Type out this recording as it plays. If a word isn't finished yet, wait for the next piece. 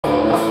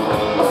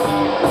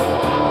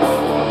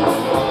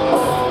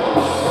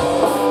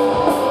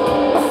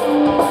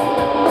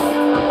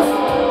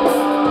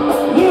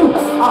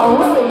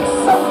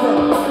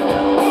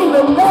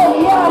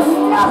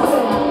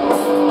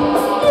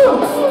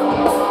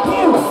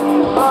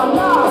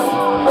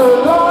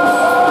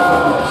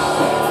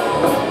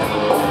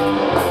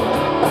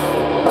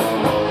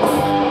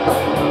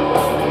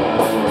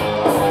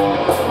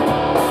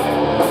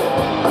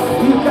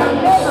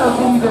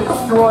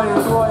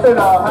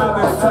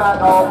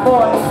fat old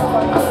boy.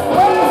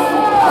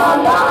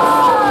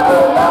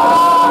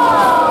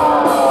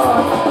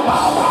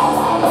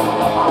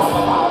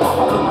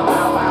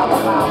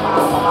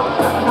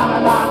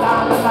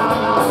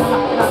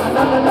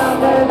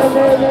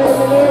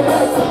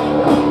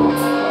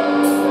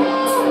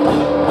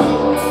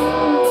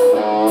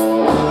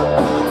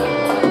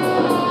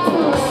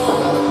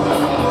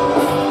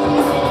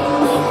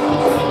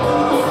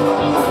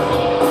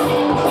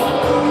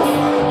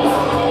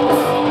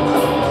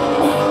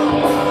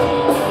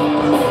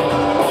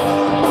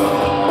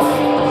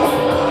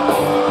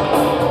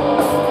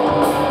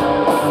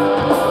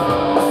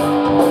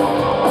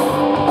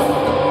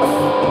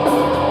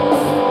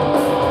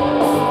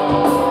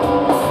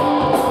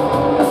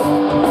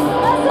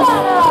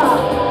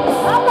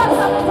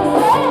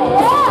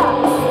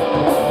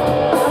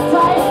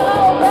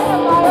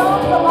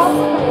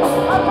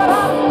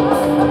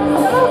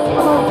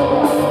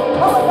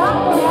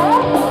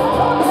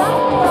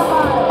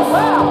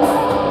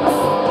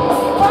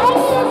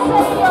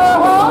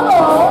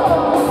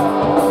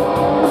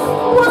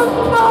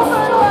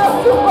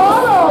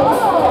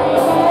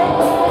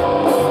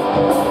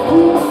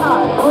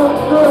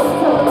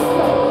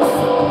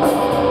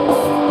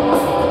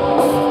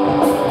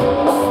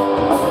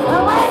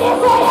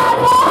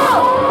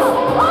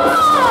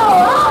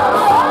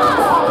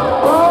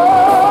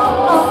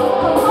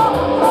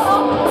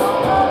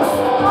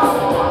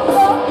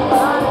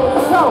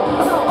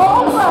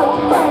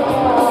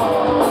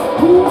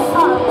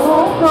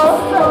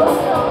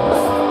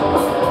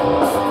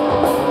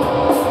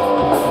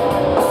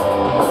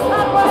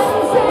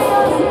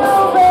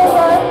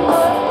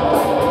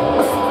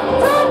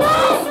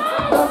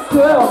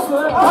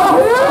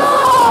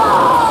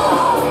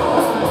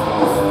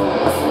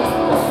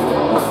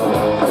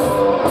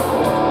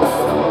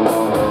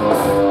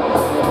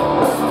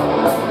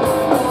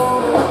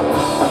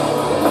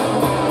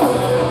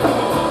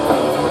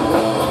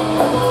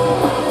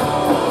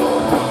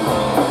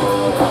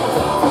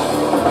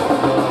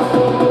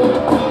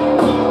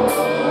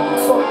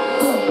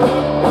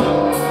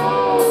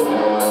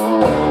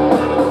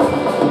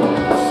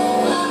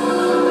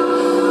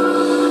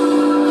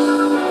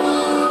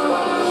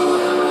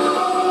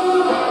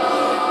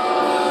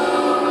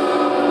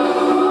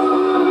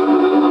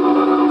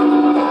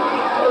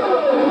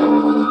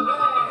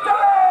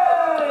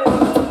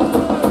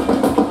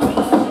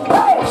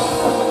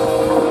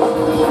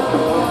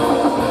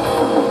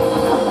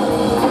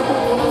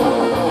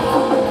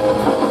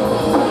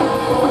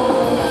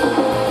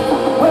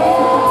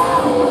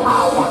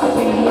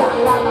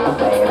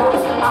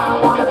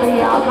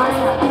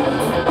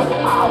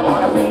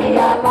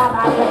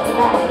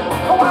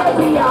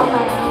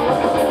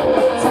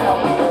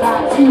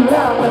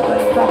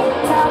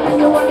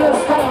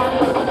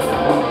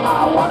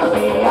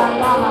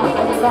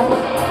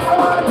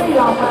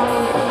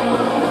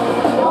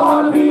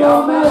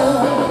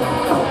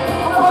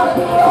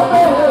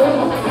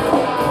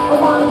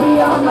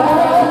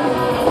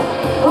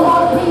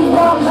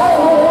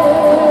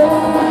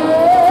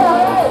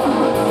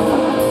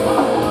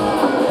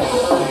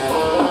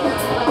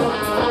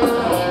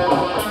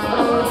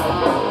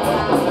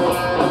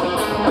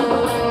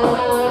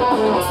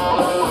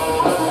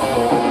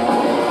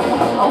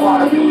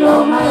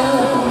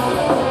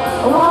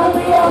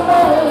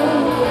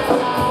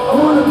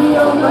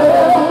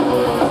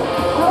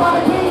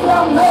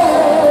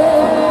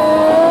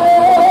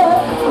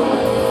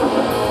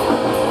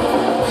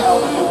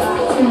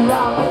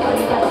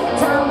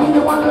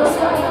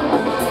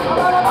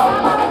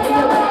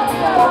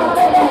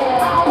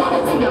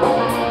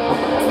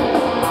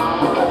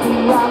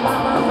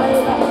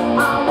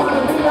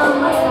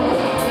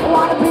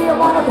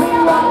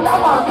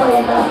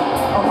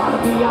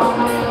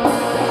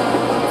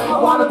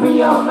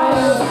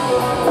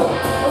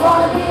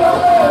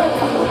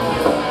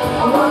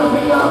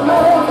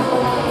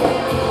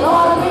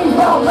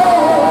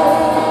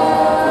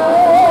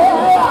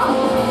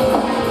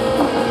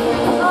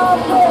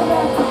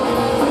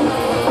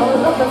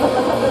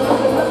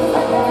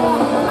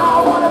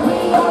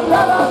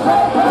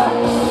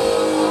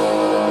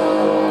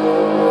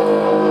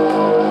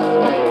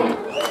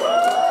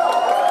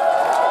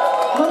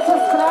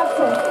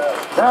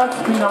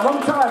 That's been a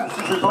long time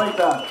since we played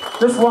that.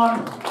 This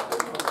one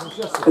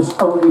is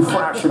only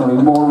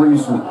fractionally more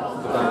recent,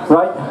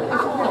 right?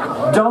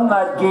 Don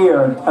that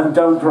gear and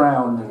don't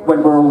drown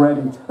when we're all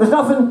ready. There's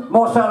nothing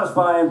more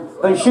satisfying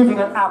than shooting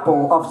an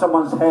apple off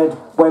someone's head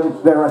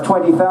when there are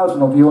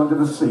 20,000 of you under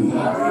the sea. And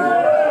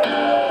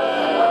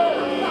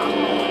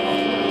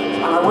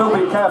I will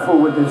be careful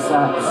with this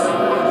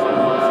sax.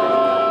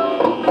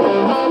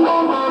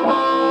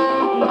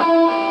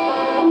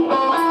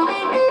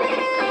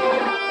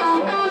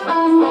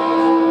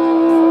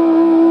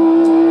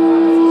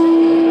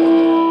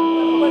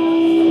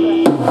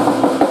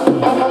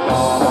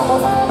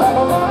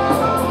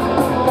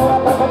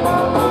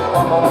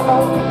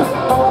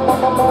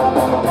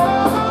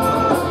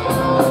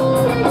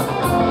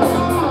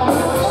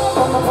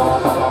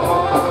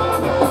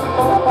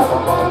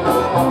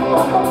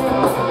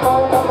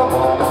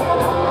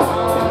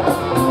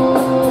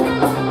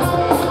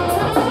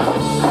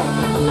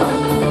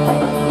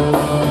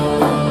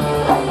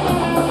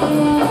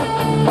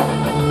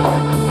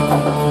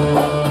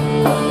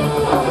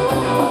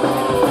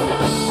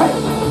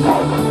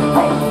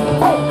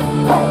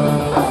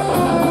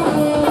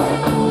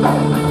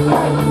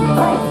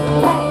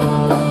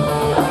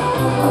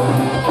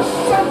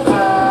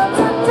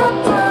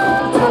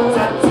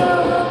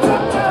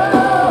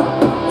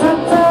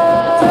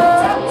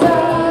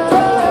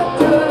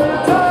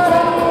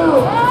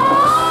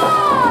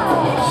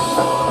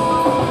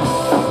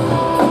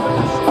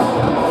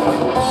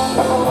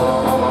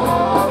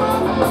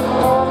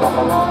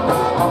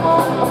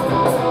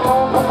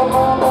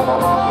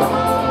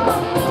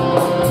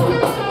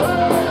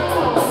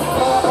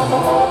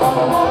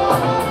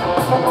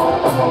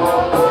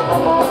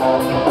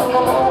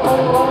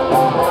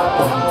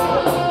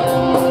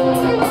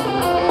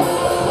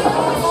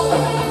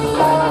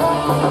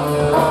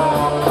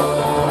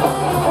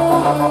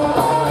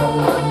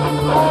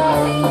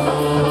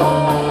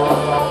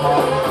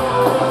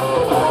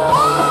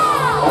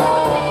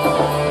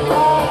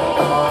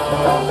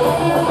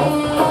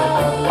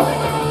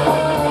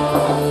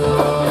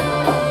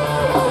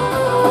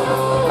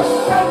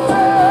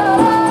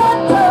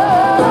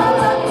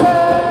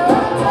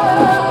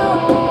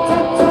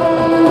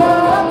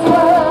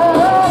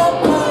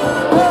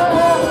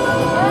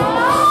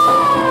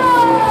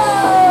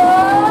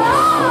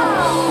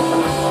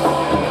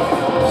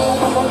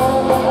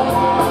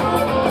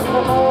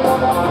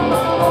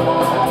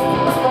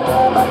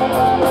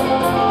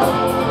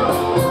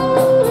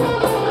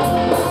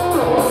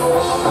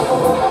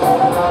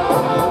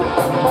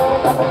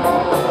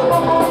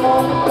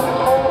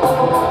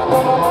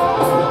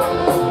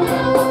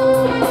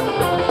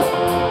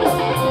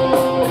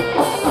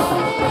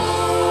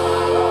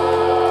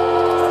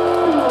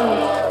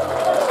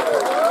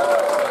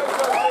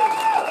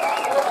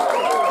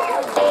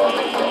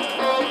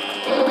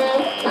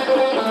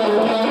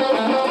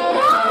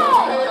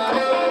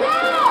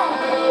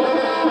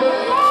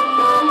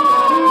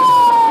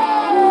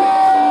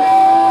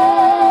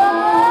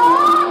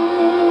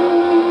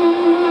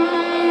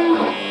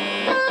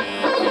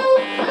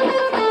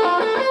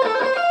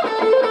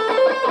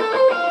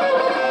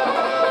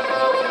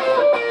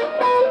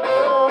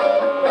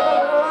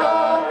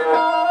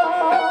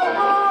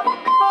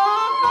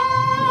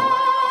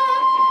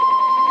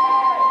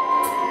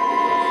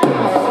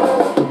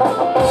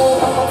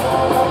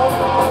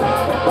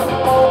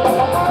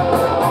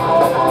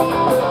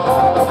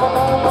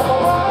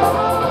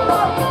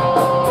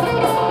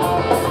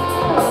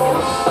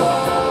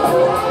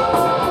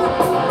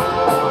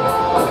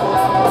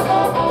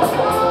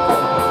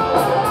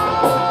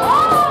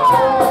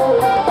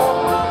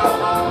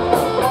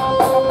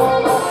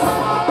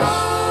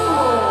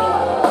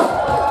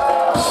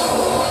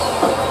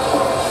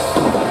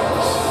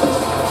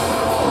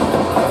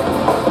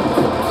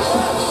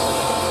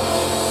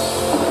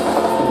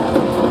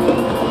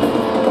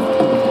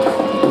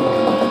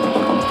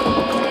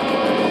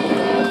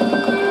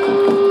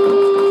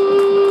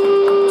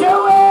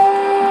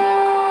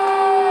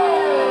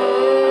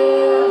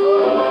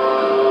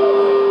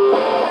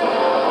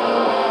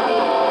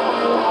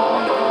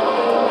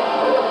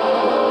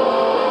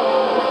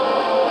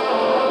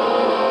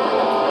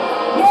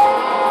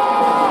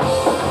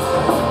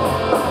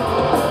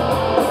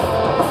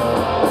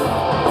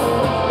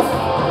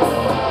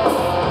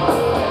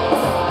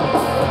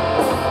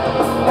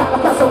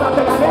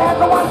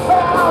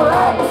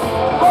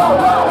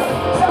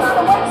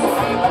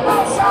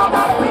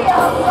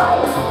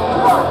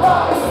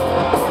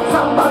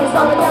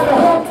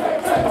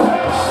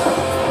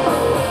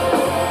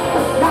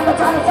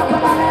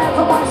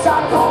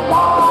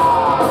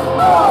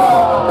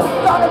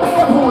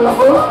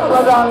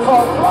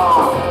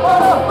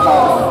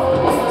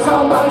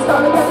 Somebody's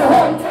gonna get the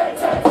hit.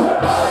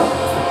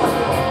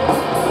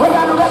 We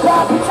gotta rip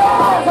out the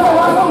chairs and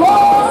around the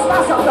walls,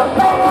 smash up the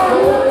band.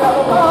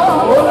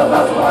 All of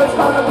us boys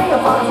gonna be a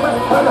fun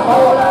when the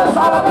whole ass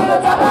all of me to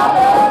tell out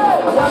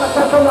there. Wanna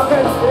catch a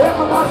rocket,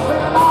 everyone's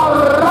feeling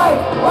alright.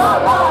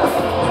 Alright,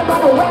 you're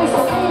gonna waste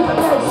the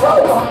evening, show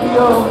up the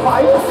old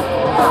fight.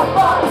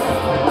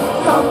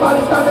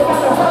 Somebody's gonna get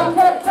the hell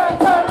kicked and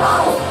turn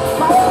out.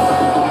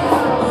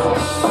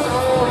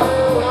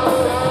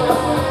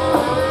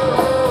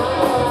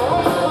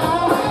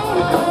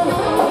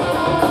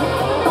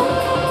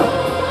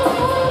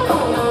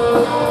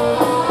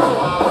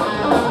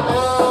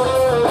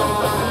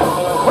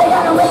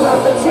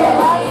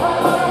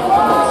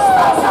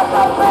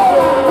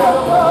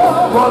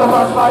 All of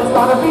us boys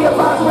gonna be a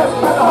fast with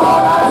the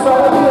whole ass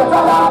all of you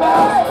to love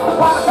it.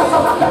 Wanna catch a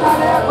rocket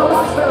and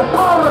everyone's feeling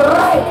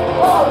alright.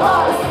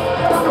 Alright,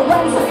 you're gonna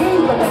waste the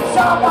evening,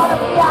 sure gonna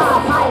be a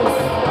fight.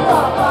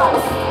 Alright,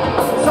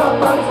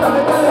 somebody's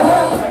gonna get a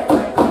hit.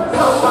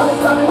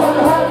 Somebody's gonna get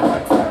a hit.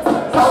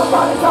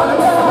 Somebody's gonna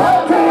get a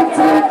hit.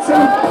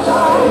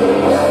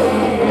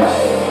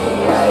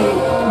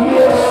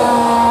 Yeah.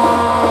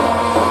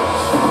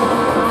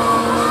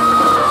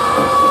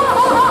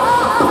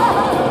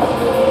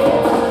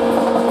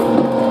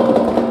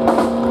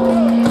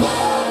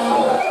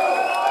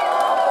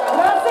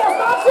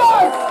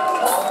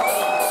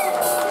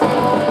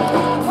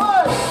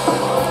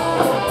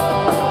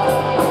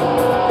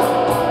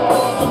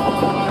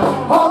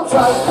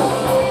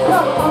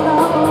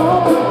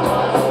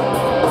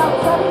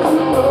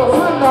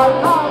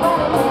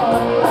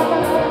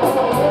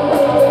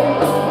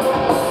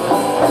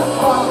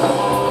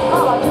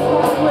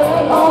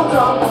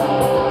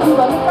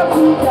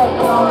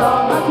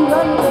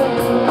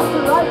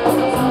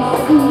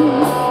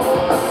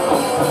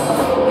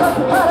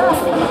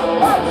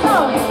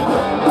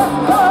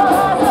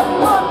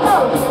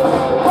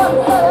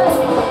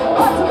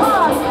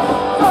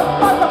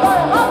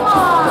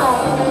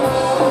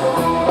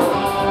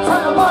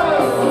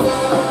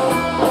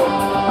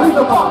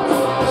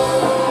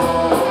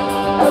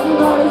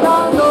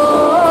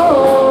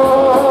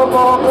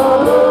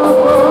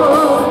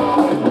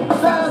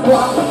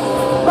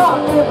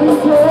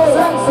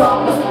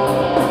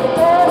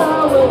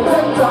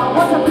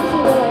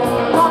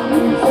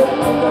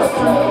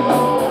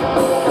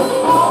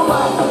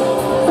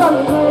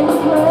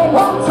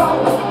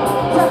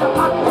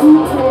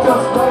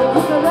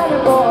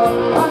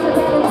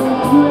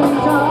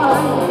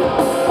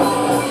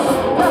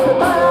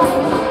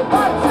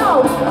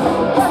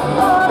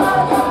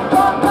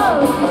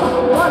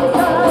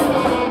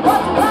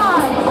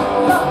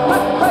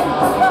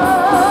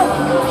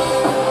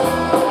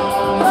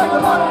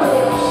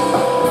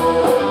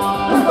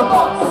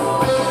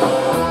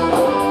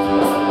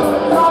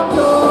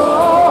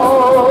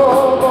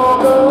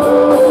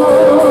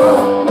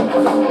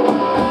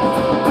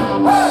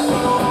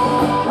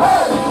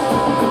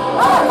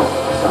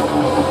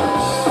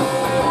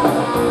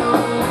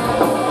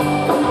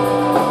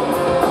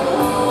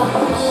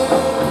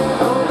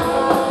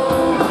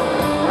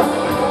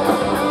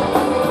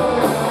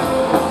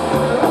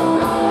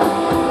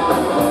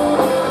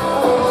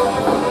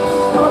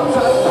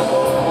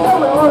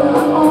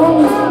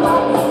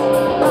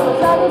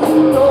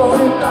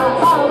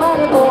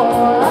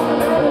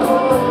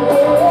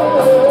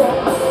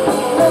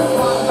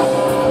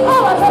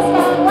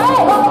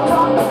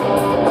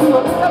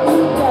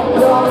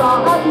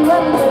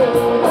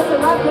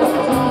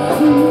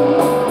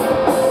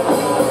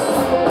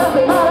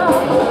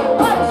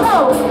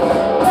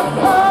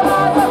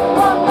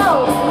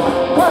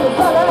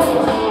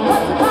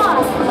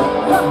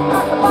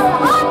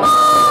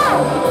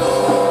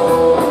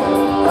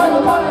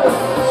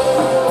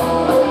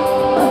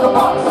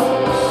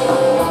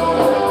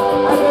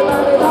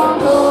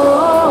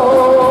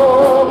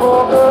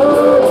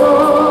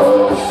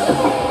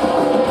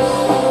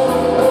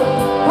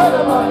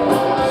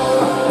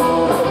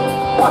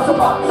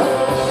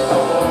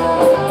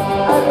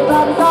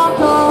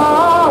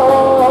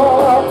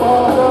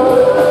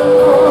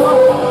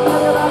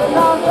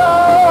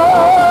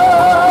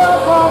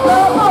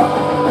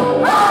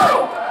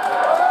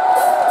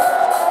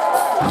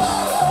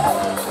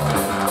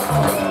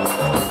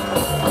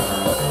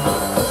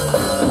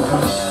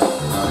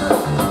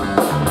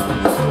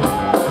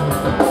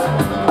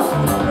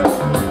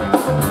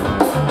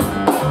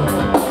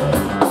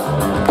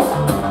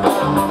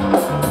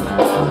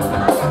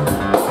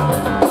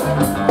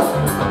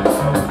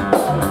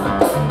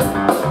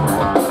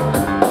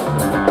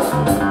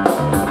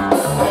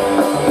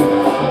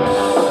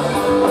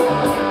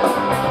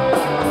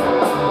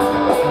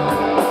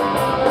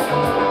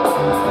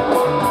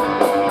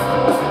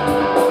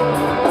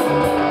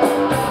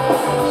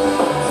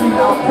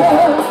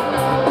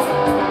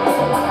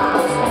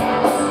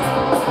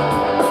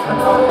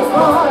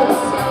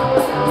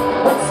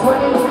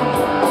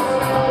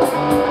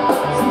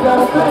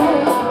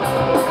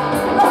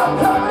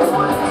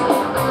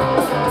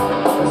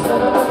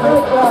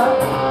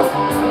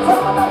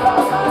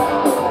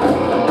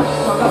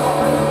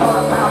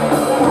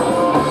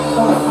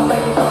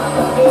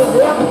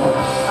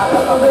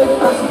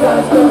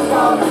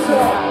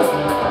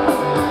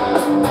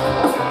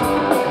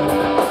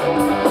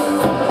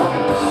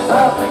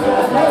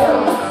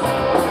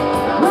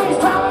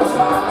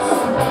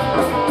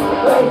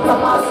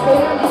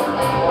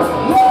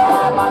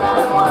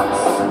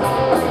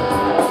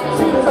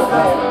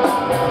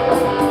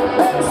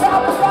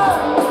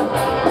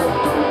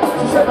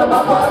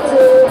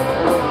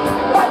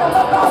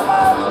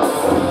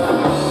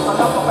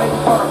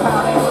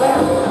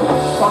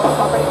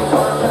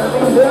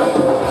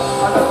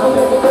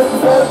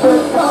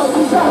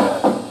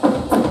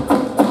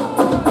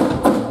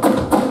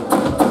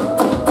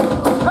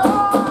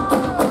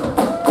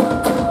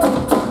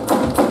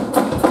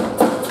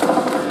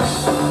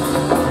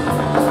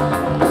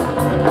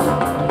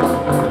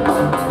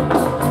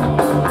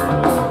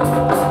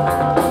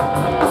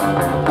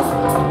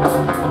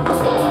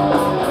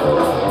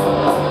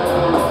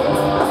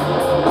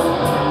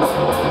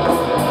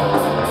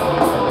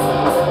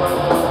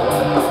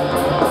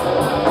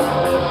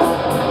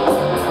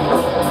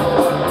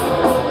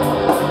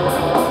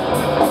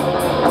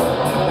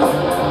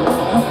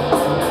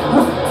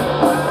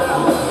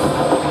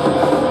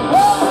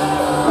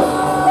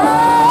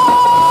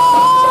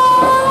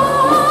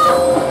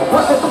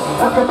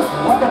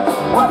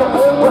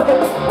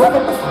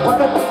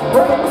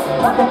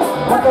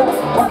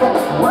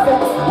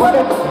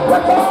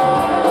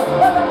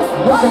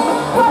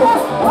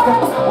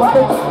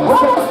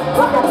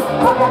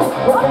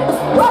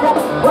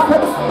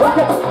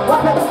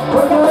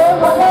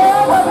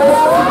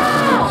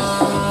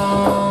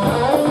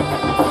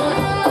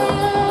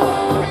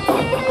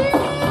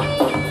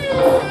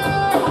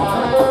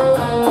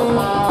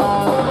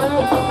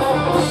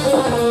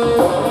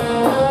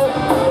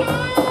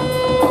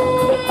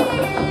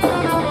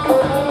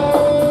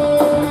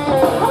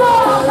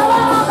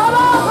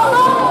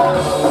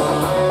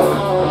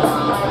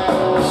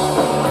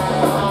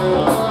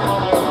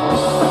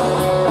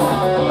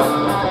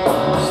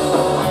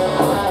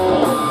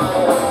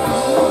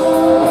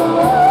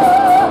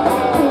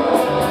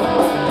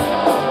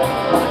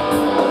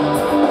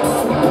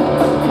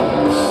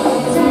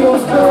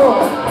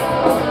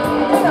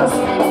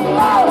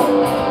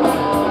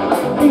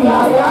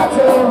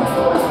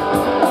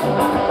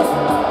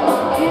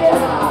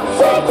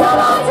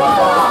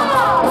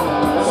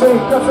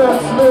 Shake the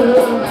fence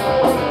smooth,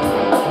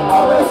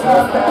 always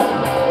looking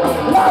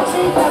like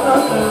she never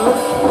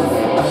moves.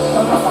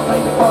 I love my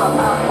baby for a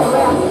pound and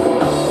left.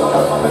 I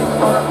love my baby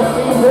for a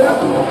very hip.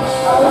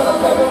 I love my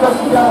baby cause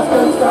she does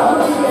good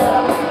stuff,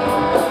 yeah.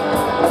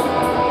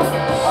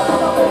 I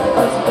love my baby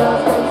cause she does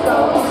good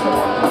stuff,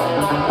 yeah.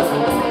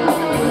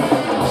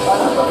 I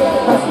love my baby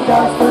cause she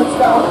does good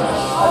stuff.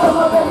 I love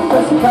my baby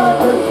cause she does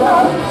good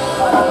stuff.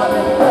 I love my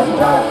baby cause she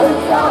does good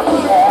stuff,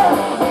 yeah.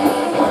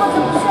 Come on,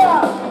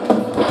 shout.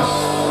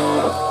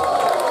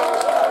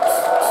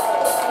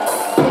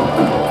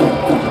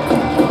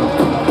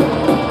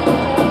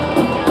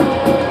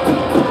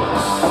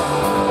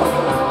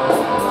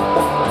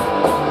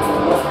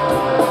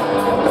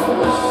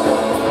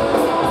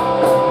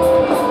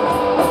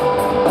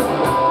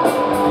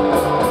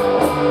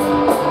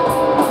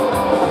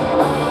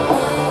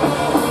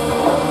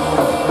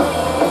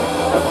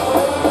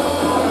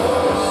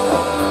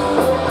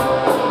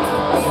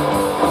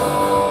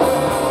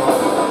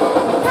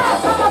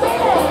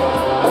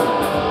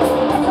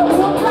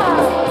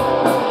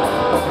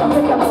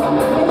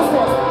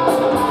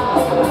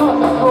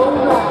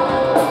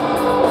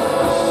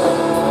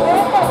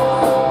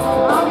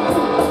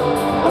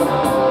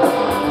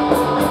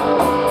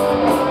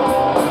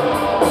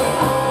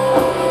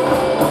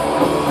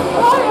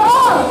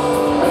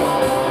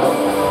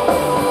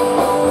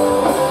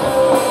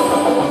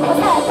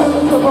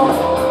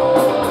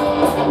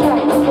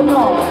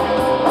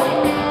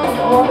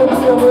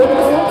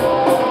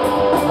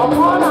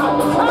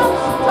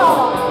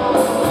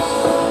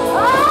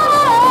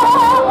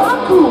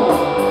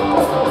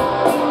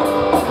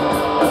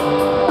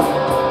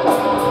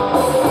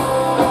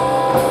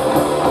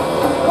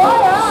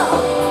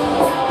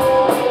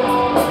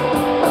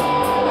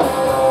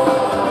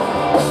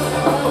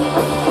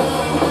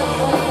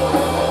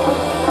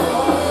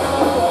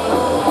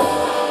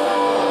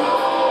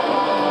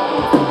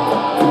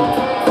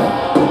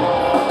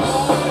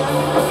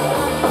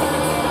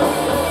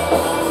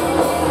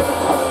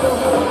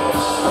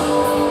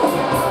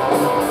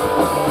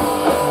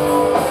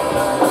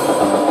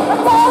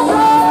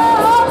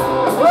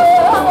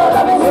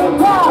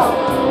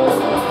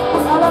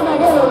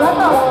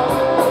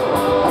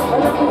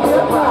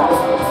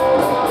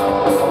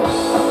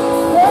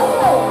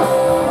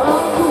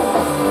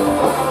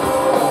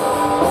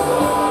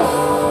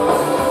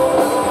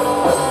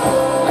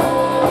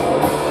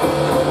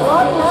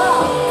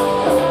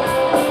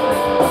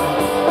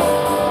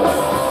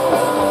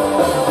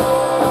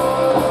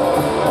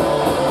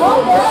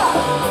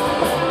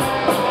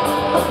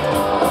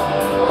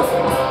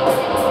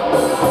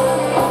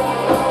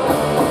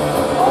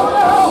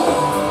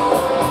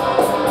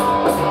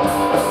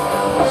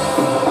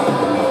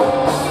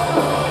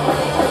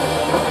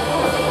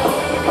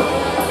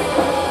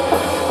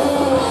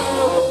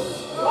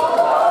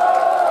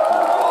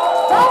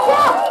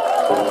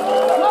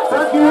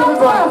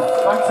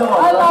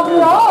 I love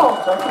you all.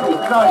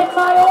 In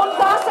my own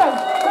fashion.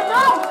 Good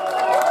night.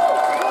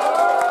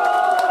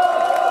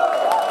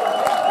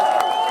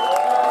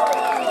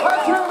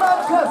 Thank you,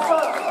 Manchester.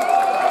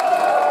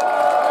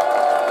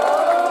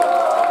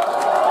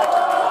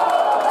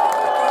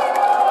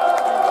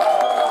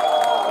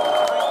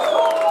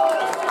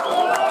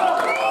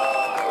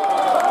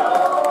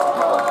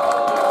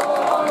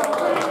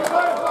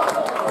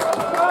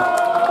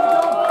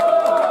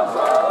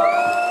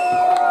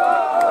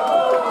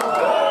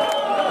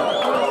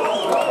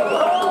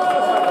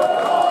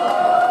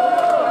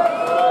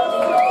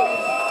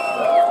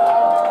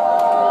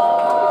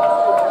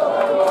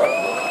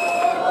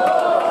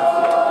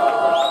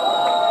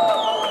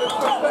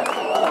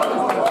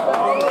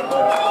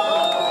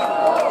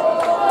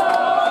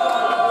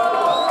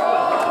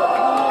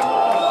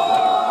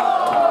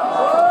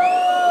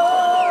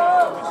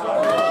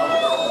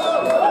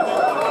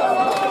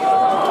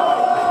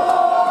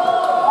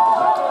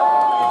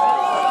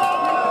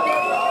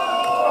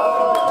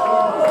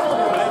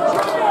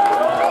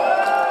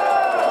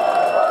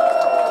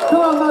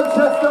 Come on,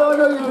 Manchester, I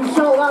know you can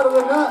shout louder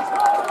than that.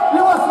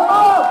 You want some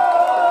more?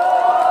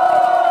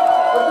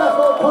 The Death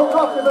Row Punk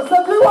Rockers, I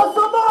said, you want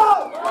some more?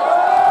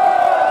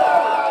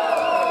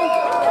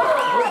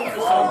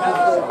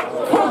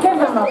 Give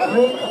them a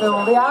break,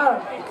 though. They are,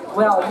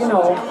 well, you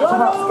know,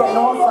 perhaps getting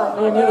on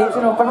slightly in age,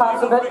 you know, perhaps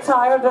a bit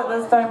tired at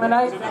this time of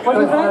night. What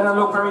do you think? They don't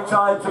look very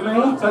tired to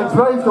me. They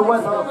brave the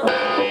weather.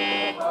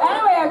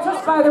 Anyway, I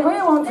just, by the way,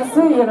 I want to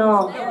see, you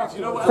know,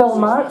 Phil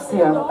Marks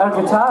here, our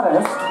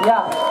guitarist.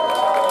 Yeah.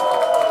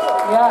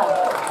 Yeah.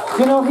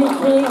 You know, he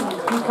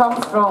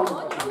comes from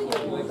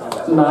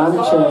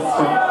Manchester.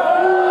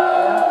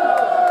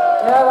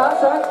 Yeah,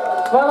 that's right.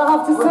 Well, I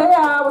have to say,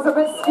 I was a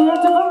bit scared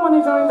of him when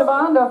he joined the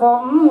band. I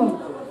thought,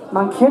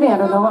 Mancunian, I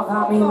don't know what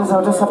that means.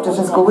 I'll just have to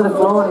go with the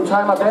flow and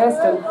try my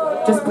best and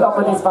just put up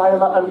with his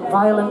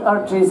violent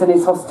urges and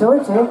his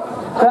hostility.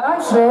 But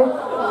actually,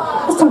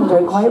 it's turned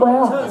out quite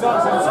well.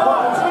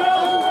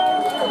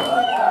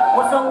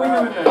 What song are we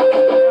doing then?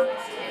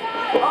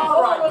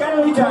 Alright,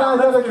 get me Can I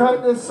down.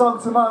 dedicate this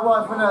song to my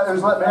wife Annette,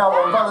 who's let me out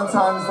on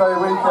Valentine's Day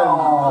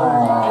weekend?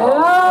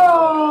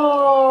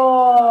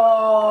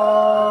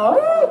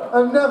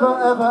 And never,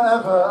 ever,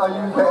 ever are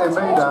you getting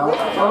me down.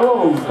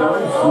 Oh,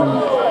 very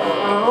sweet.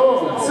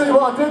 Oh. See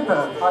what I did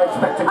there? I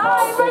expect a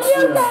car. But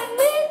you get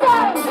me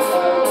down.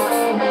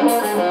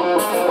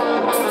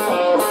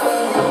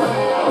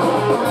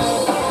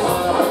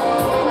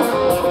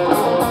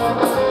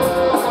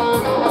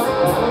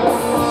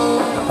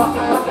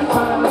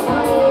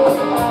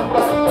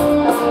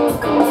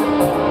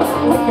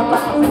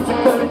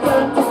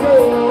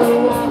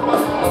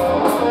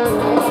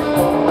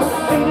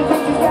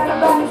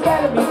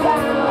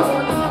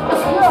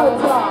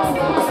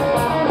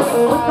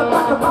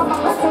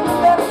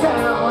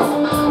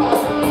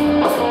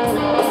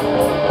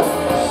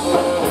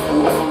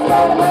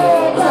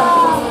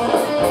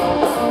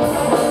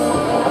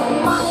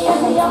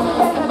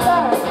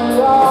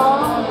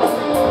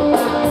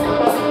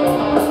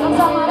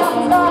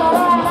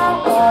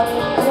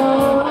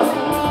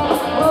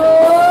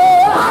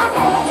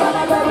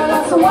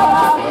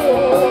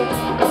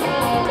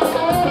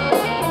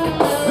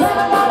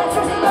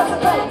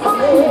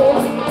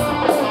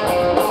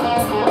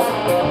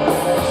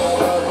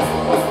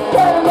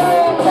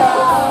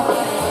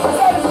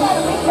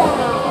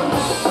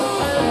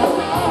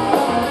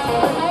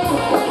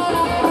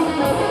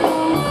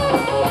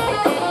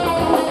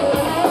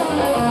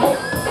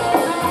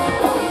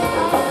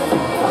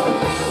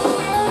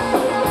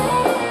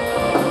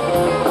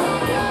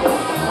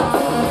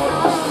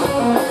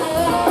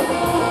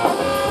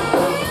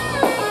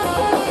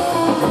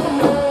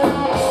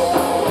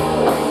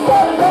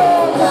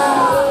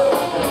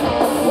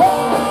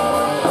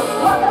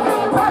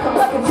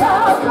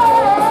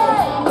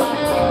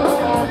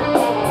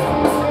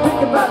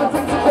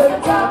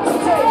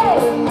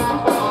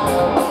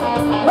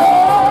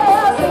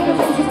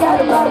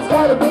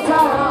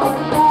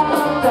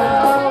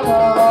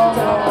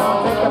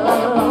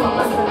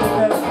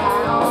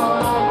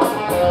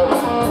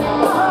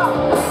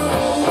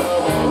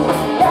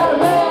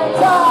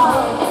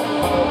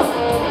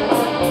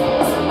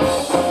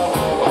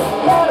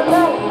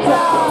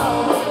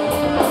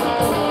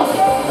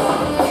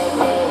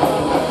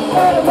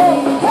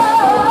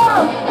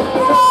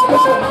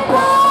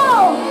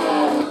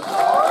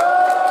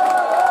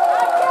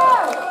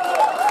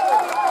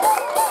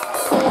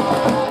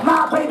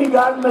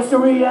 Got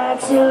mystery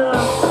action.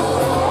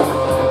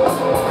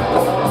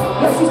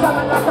 Yeah, she's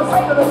coming like a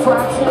fatal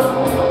attraction.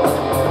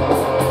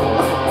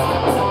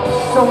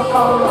 So I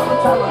call her up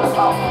and tell her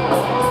about.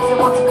 She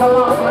wants to come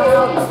on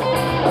around.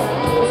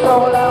 Let's go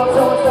out,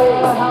 so I stay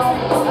at home.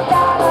 I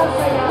gotta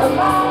sing out of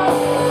mind.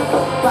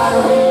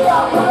 Battery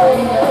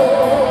operated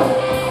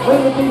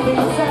with a TV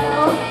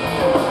sound.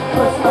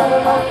 Push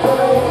better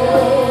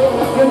activated.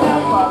 You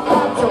never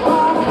got your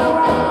body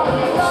around.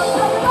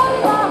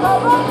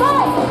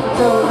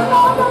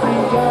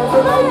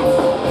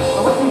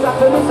 What you got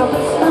to is a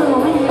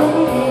mystery.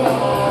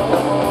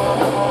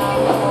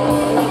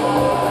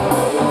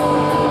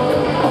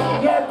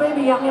 Yeah,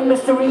 baby, I'm in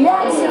mystery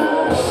action.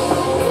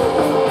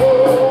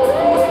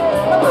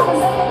 My mama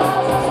said that I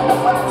was just in a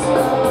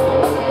fraction.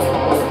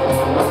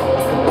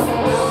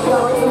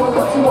 Now I'm doing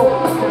what you want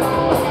to do.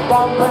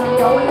 Bump and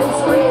go and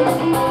scream.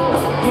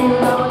 You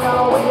never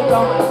know where you're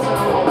going to.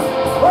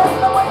 Where's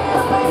the way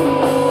to be?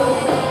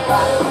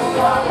 Battery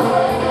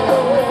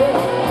operated.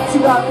 She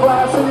got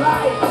flashing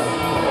lights.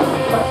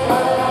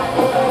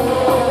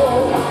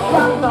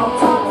 Got no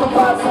time for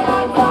fussing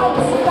and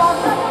fights. Got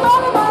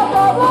nothing about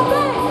problem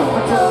me.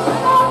 But you're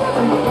in all the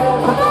things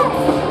for me.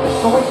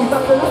 So when she's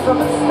up to this, I'm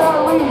a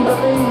mystery to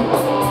me.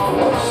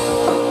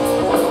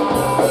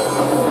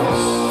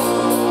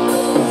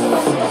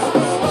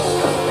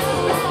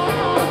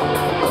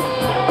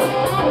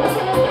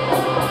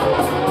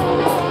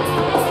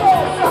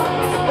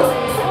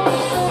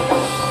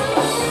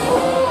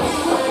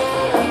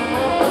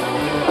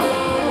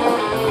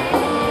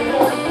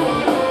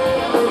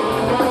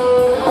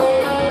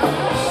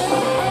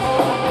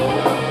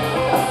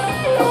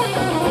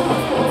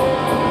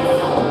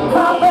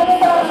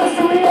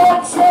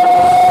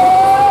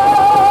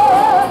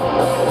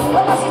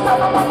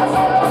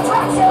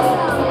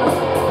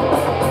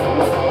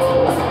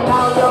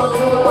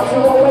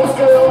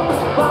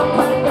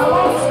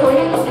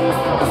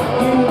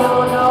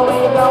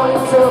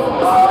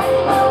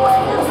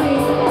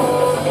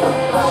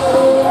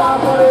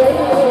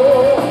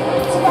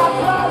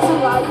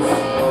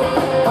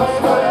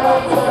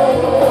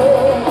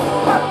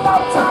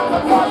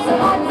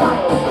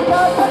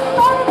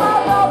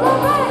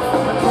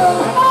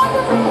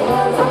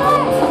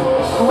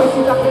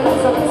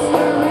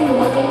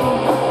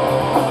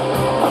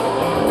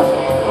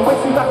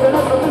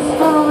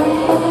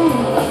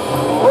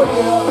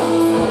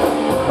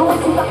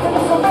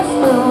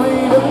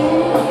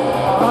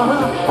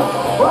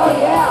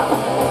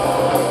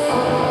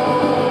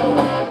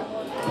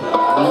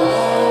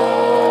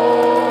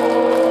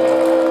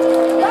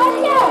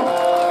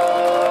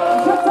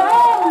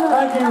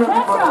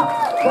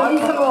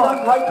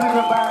 Like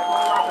people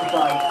back.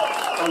 guys.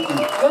 Thank you.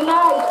 Good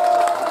night.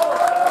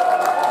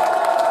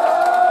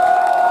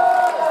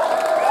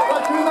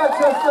 Fuck you,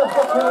 Manchester.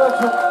 Fuck you,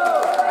 Manchester.